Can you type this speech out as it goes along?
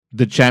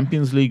The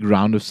Champions League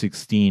round of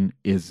 16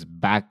 is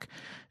back,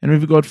 and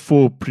we've got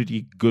four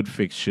pretty good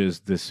fixtures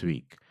this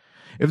week.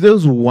 If there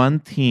was one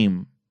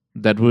theme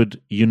that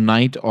would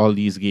unite all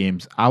these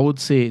games, I would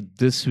say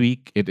this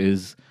week it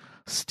is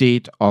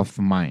state of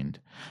mind.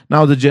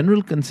 Now, the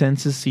general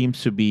consensus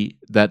seems to be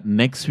that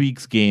next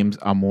week's games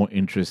are more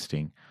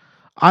interesting.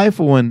 I,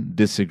 for one,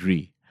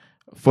 disagree.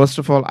 First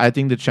of all, I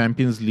think the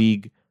Champions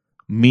League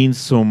means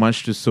so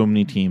much to so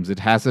many teams. It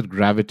has that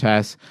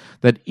gravitas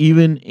that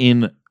even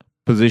in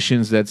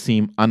positions that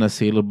seem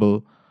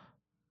unassailable,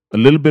 a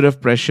little bit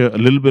of pressure, a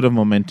little bit of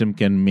momentum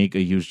can make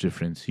a huge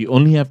difference. You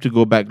only have to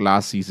go back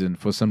last season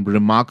for some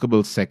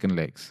remarkable second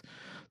legs.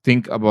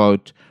 Think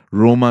about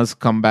Roma's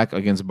comeback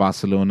against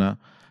Barcelona.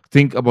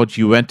 Think about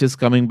Juventus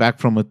coming back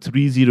from a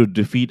 3-0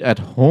 defeat at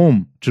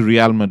home to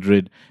Real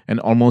Madrid and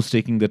almost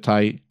taking the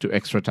tie to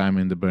extra time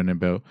in the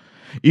Bernabeu.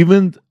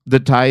 Even the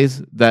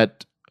ties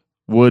that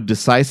were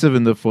decisive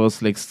in the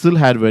first leg still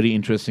had very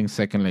interesting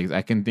second legs.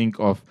 I can think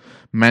of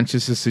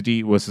Manchester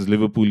City versus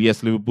Liverpool.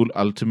 Yes, Liverpool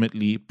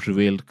ultimately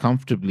prevailed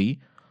comfortably,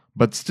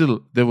 but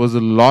still there was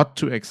a lot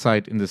to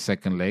excite in the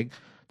second leg.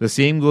 The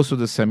same goes for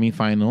the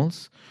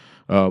semi-finals.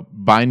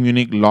 Bayern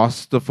Munich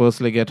lost the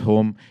first leg at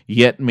home,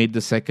 yet made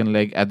the second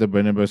leg at the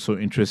Bernabeu so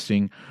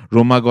interesting.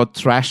 Roma got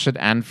thrashed at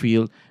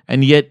Anfield,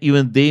 and yet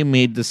even they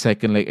made the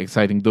second leg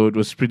exciting, though it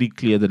was pretty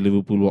clear that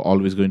Liverpool were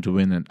always going to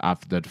win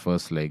after that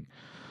first leg.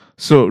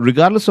 So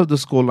regardless of the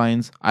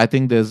scorelines, I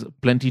think there's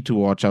plenty to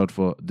watch out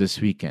for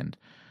this weekend.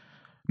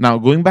 Now,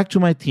 going back to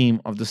my theme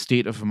of the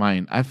state of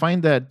mind, I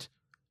find that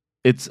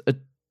it's a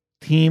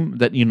theme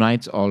that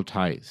unites all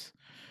ties.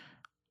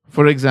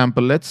 For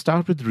example, let's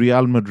start with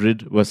Real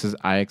Madrid versus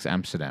Ajax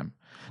Amsterdam.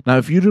 Now,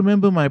 if you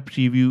remember my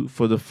preview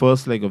for the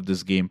first leg of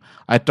this game,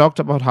 I talked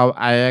about how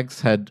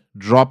Ajax had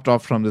dropped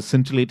off from the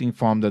scintillating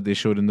form that they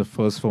showed in the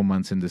first 4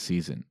 months in the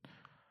season.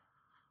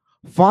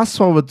 Fast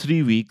forward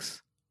 3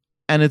 weeks,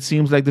 and it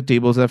seems like the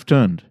tables have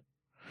turned.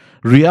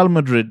 Real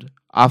Madrid,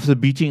 after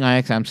beating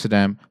Ajax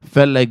Amsterdam,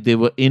 felt like they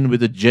were in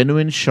with a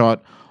genuine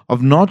shot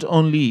of not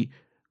only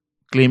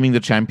claiming the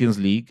Champions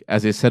League,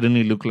 as they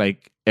suddenly look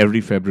like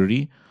every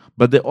February,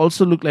 but they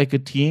also look like a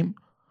team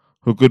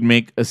who could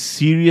make a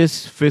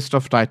serious fist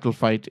of title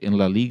fight in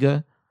La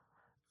Liga,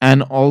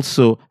 and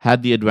also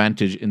had the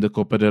advantage in the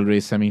Copa del Rey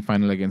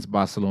semi-final against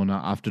Barcelona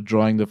after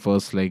drawing the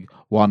first leg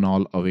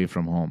 1-1 away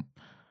from home.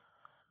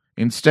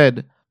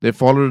 Instead, they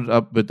followed it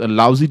up with a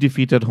lousy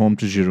defeat at home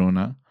to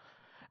Girona,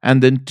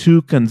 and then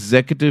 2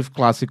 consecutive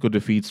Clásico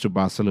defeats to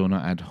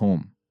Barcelona at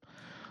home.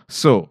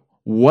 So,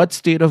 what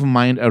state of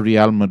mind are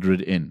Real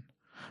Madrid in?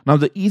 Now,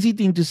 the easy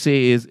thing to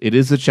say is it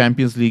is the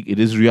Champions League, it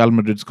is Real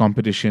Madrid's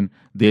competition,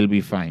 they'll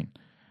be fine.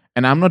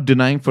 And I'm not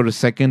denying for a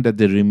second that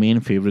they remain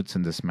favorites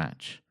in this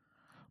match.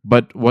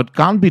 But what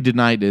can't be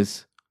denied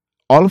is,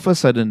 all of a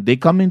sudden, they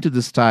come into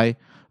this tie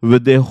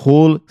with their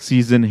whole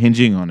season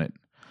hinging on it.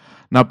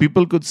 Now,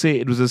 people could say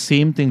it was the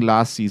same thing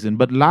last season,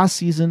 but last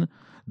season,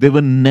 they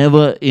were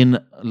never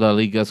in La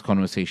Liga's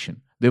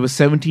conversation. They were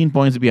 17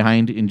 points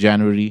behind in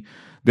January.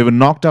 They were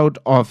knocked out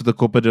of the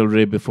Copa del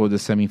Rey before the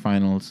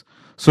semi-finals.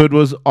 So it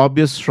was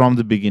obvious from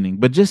the beginning.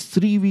 But just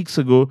 3 weeks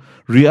ago,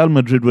 Real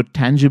Madrid were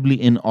tangibly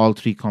in all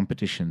 3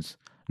 competitions.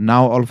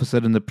 Now, all of a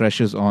sudden, the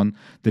pressure's on.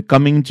 They're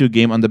coming into a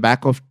game on the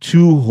back of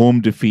 2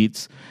 home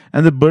defeats.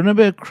 And the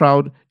Bernabeu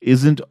crowd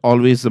isn't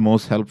always the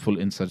most helpful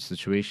in such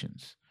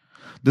situations.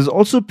 There's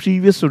also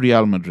previous to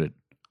Real Madrid.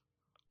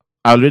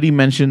 I already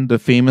mentioned the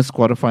famous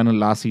quarterfinal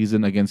last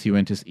season against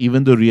Juventus.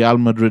 Even though Real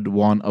Madrid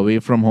won away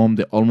from home,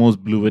 they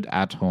almost blew it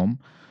at home.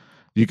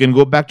 You can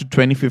go back to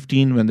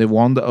 2015 when they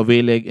won the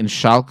away leg in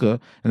Schalke,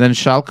 and then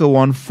Schalke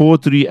won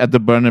 4-3 at the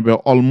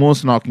Bernabeu,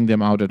 almost knocking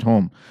them out at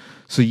home.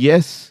 So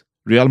yes,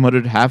 Real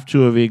Madrid have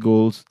 2 away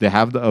goals, they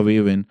have the away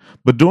win,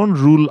 but don't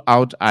rule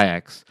out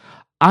Ajax.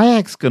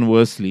 Ajax,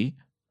 conversely,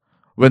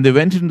 when they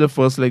went into the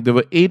first leg, they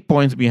were 8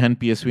 points behind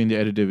PSV in the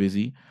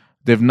Eredivisie.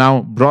 They've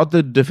now brought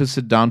the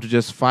deficit down to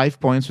just 5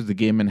 points with the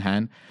game in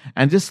hand,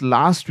 and just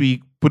last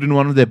week put in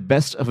one of their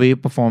best away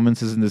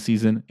performances in the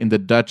season in the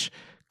Dutch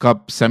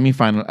Cup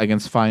semi-final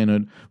against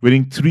Feyenoord,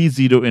 winning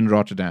 3-0 in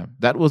Rotterdam.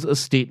 That was a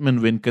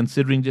statement win,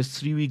 considering just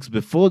 3 weeks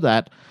before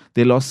that,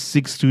 they lost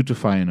 6-2 to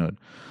Feyenoord.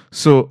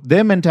 So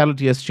their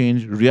mentality has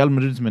changed, Real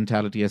Madrid's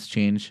mentality has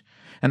changed,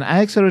 and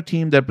Ajax are a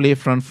team that play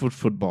front foot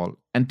football.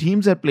 And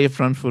teams that play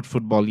front foot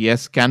football,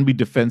 yes, can be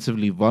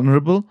defensively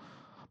vulnerable,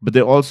 but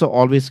they also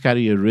always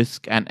carry a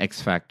risk and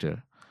X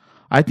factor.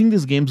 I think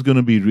this game's going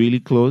to be really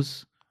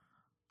close.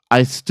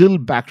 I still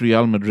back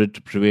Real Madrid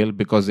to prevail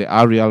because they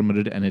are Real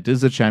Madrid and it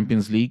is the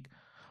Champions League,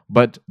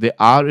 but they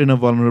are in a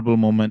vulnerable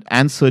moment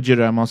and Sergio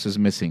Ramos is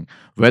missing.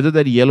 Whether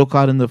that yellow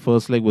card in the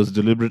first leg was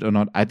deliberate or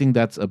not, I think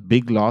that's a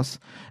big loss.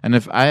 And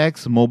if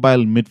Ajax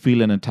mobile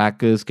midfield and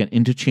attackers can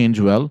interchange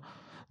well,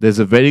 there's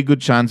a very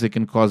good chance they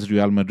can cause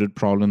Real Madrid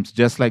problems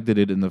just like they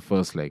did in the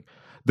first leg.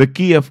 The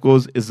key, of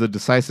course, is the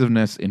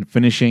decisiveness in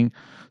finishing.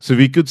 So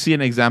we could see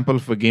an example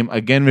of a game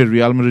again where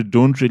Real Madrid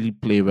don't really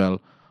play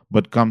well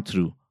but come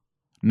through.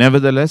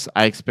 Nevertheless,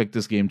 I expect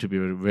this game to be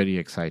very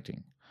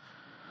exciting.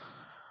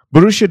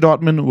 Borussia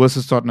Dortmund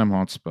versus Tottenham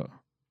Hotspur.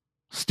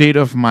 state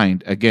of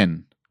mind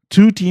again.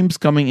 Two teams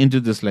coming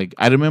into this leg.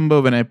 I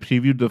remember when I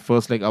previewed the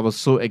first leg, I was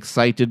so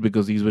excited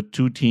because these were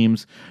two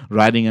teams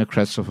riding a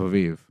crest of a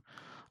wave.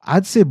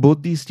 I'd say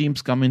both these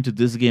teams come into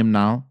this game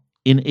now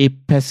in a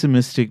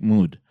pessimistic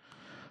mood.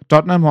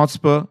 Tottenham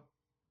Hotspur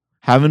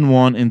haven't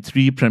won in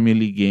 3 Premier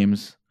League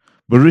games.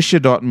 Borussia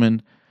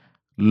Dortmund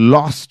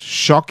lost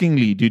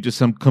shockingly due to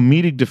some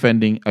comedic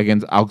defending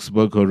against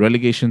Augsburg, who are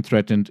relegation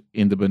threatened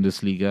in the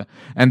Bundesliga.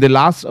 And the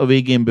last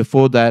away game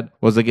before that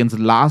was against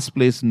last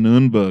place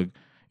Nuremberg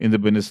in the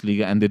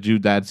Bundesliga, and they drew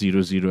that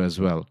 0-0 as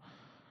well.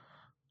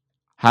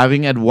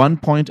 Having at one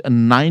point a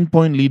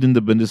 9-point lead in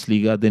the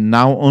Bundesliga, they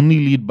now only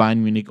lead Bayern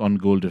Munich on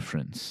goal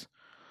difference.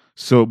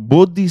 So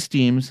both these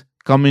teams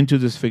come into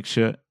this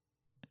fixture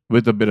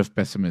with a bit of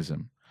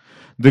pessimism.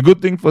 The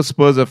good thing for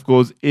Spurs, of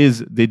course,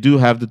 is they do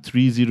have the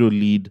 3-0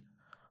 lead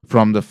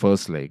from the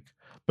first leg.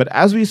 But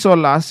as we saw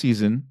last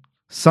season,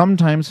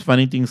 sometimes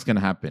funny things can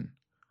happen.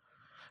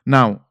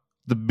 Now,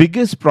 the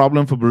biggest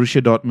problem for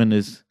Borussia Dortmund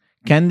is,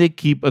 can they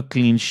keep a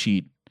clean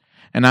sheet?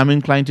 And I'm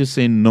inclined to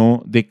say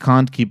no, they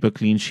can't keep a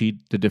clean sheet.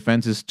 The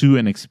defense is too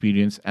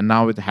inexperienced. And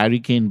now with Harry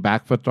Kane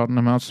back for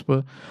Tottenham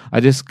Hotspur,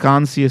 I just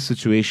can't see a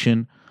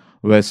situation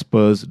where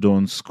Spurs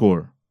don't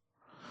score.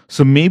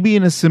 So maybe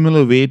in a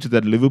similar way to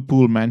that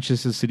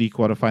Liverpool-Manchester City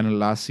quarterfinal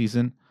last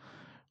season,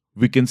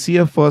 we can see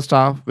a first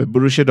half where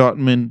Borussia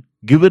Dortmund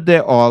give it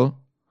their all,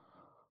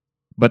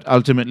 but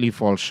ultimately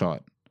fall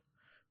short.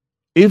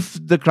 If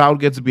the crowd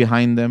gets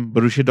behind them,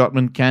 Borussia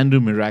Dortmund can do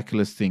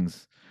miraculous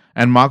things.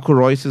 And Marco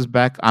Reus is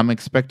back. I'm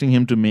expecting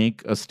him to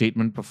make a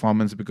statement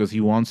performance because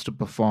he wants to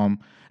perform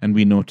and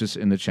be noticed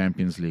in the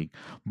Champions League.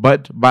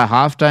 But by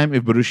halftime,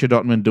 if Borussia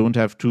Dortmund don't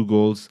have 2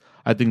 goals,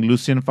 I think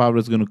Lucien Favre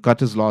is going to cut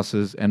his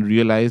losses and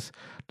realize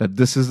that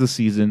this is the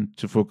season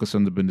to focus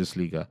on the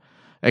Bundesliga.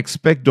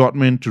 Expect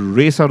Dortmund to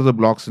race out of the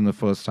blocks in the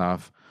first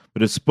half,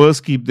 but if Spurs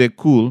keep their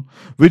cool,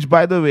 which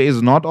by the way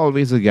is not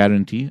always a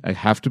guarantee, I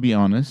have to be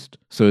honest.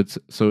 So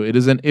it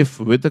is an if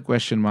with a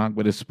question mark,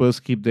 but if Spurs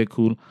keep their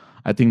cool,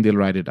 I think they'll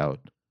ride it out.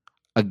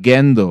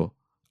 Again though,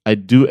 I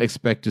do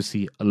expect to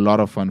see a lot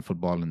of fun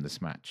football in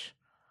this match.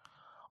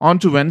 On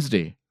to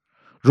Wednesday,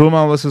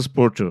 Roma versus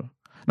Porto.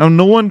 Now,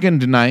 no one can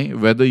deny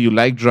whether you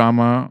like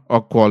drama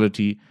or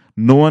quality.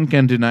 No one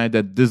can deny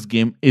that this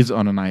game is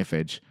on a knife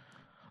edge.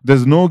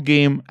 There's no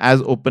game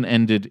as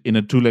open-ended in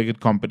a 2-legged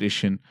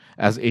competition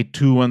as a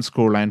 2-1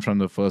 scoreline from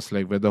the first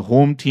leg, where the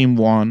home team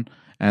won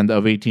and the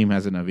away team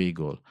has an away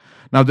goal.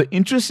 Now, the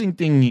interesting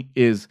thing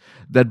is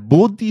that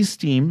both these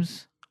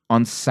teams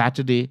on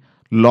Saturday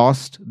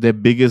lost their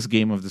biggest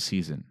game of the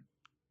season.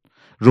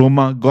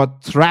 Roma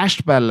got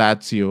thrashed by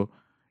Lazio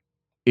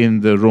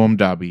in the Rome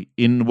derby,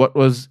 in what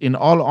was, in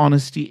all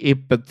honesty, a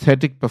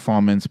pathetic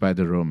performance by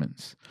the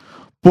Romans.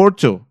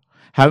 Porto,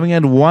 having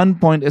at one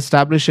point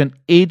established an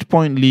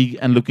 8-point league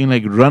and looking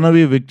like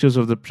runaway victors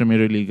of the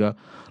Premier Liga,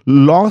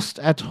 lost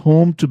at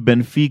home to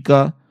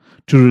Benfica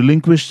to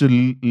relinquish the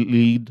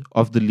lead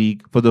of the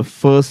league for the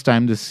first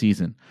time this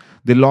season.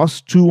 They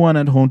lost 2-1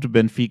 at home to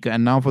Benfica,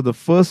 and now for the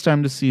first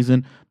time this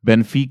season,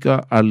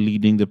 Benfica are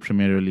leading the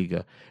Premier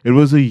Liga. It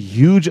was a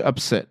huge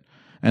upset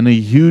and a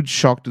huge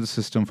shock to the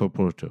system for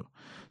Porto.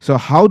 So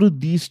how do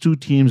these two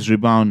teams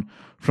rebound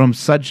from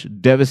such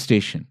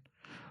devastation?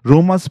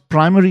 Roma's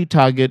primary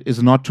target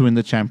is not to win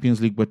the Champions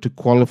League, but to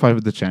qualify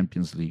for the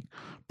Champions League.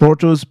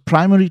 Porto's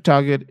primary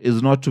target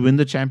is not to win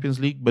the Champions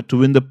League, but to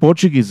win the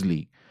Portuguese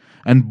League.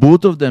 And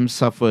both of them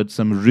suffered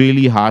some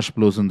really harsh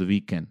blows on the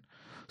weekend.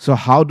 So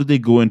how do they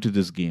go into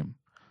this game?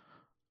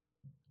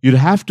 You'd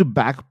have to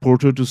back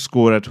Porto to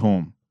score at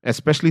home,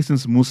 especially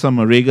since Musa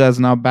Marega is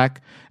now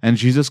back and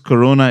Jesus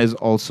Corona is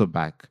also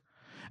back.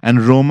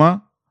 And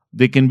Roma,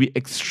 they can be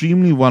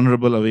extremely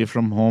vulnerable away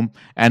from home,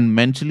 and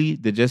mentally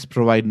they just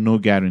provide no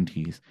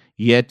guarantees.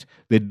 Yet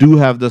they do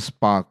have the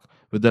spark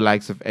with the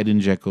likes of Edin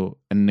Dzeko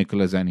and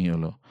Nicola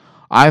Zaniolo.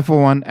 I,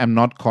 for one, am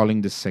not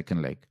calling this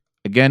second leg.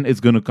 Again, it's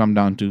going to come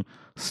down to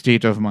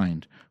state of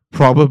mind.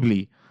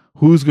 Probably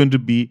who's going to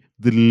be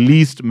the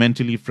least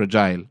mentally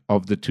fragile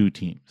of the two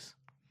teams.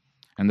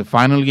 And the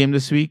final game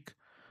this week,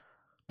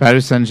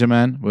 Paris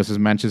Saint-Germain versus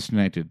Manchester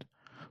United.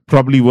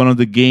 Probably one of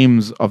the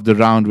games of the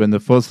round when the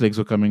first legs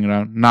were coming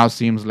around now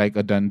seems like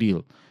a done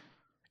deal.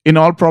 In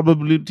all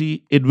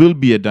probability, it will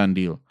be a done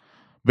deal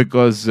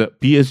because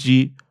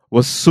PSG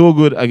was so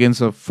good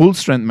against a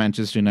full-strength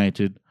Manchester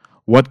United.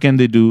 What can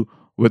they do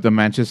with a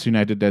Manchester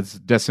United that's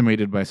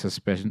decimated by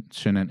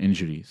suspension and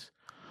injuries?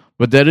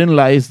 But therein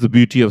lies the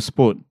beauty of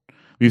sport.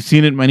 We've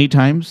seen it many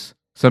times.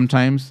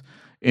 Sometimes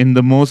in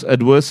the most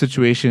adverse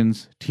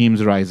situations,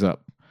 teams rise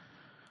up.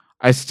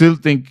 I still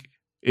think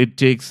it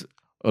takes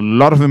a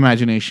lot of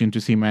imagination to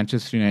see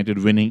Manchester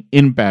United winning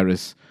in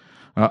Paris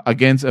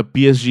against a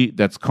PSG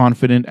that's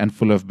confident and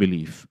full of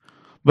belief.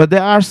 But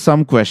there are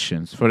some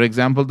questions. For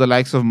example, the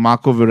likes of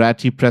Marco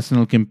Verratti,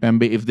 Presnel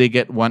Kimpembe, if they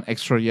get one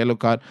extra yellow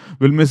card,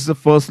 will miss the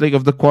first leg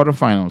of the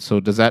quarterfinals. So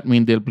does that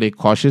mean they'll play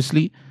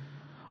cautiously?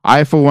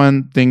 I, for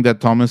one, think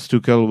that Thomas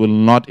Tuchel will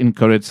not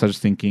encourage such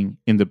thinking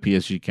in the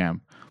PSG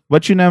camp.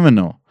 But you never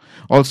know.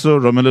 Also,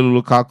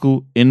 Romelu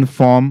Lukaku, in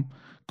form,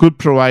 could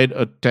provide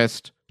a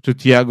test to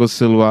Thiago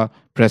Silva,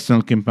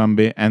 Presnel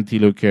Kimpembe, and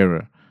Thilo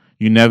Kehrer.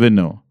 You never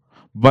know.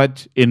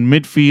 But in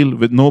midfield,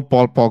 with no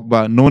Paul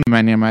Pogba, no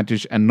Nemanja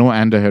Matic, and no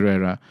Ander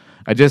Herrera,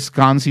 I just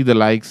can't see the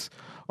likes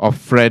of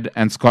Fred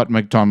and Scott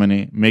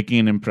McTominay making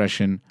an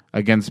impression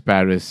against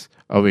Paris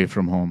away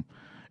from home.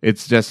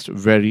 It's just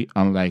very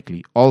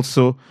unlikely.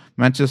 Also,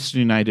 Manchester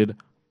United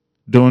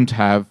don't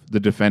have the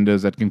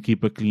defenders that can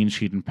keep a clean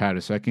sheet in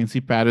Paris. So I can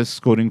see Paris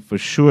scoring for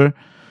sure,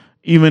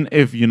 even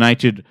if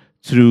United,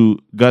 through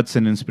guts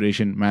and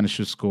inspiration, managed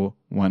to score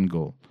one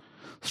goal.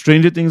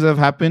 Stranger things have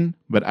happened,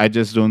 but I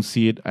just don't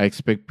see it. I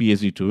expect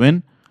PSG to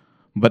win.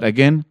 But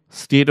again,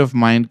 state of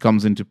mind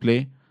comes into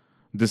play.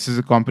 This is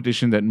a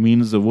competition that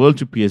means the world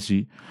to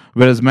PSG,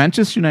 whereas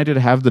Manchester United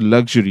have the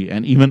luxury,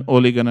 and even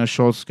Ole Gunnar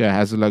Solskjaer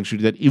has the luxury,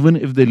 that even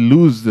if they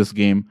lose this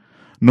game,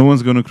 no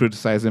one's going to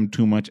criticize them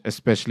too much,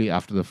 especially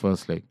after the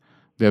first leg.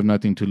 They have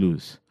nothing to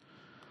lose.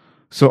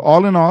 So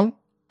all in all,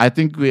 I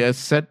think we are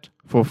set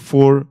for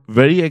 4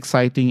 very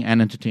exciting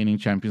and entertaining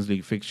Champions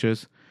League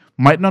fixtures.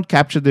 Might not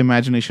capture the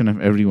imagination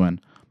of everyone,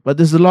 but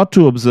there's a lot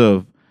to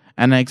observe,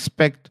 and I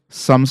expect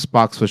some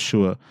sparks for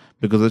sure,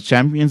 because the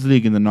Champions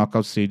League in the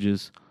knockout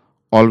stages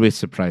always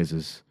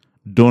surprises.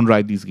 Don't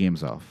write these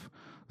games off.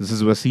 This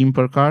is Wasim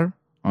Parkar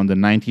on the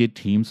 98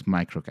 Teams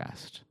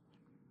Microcast.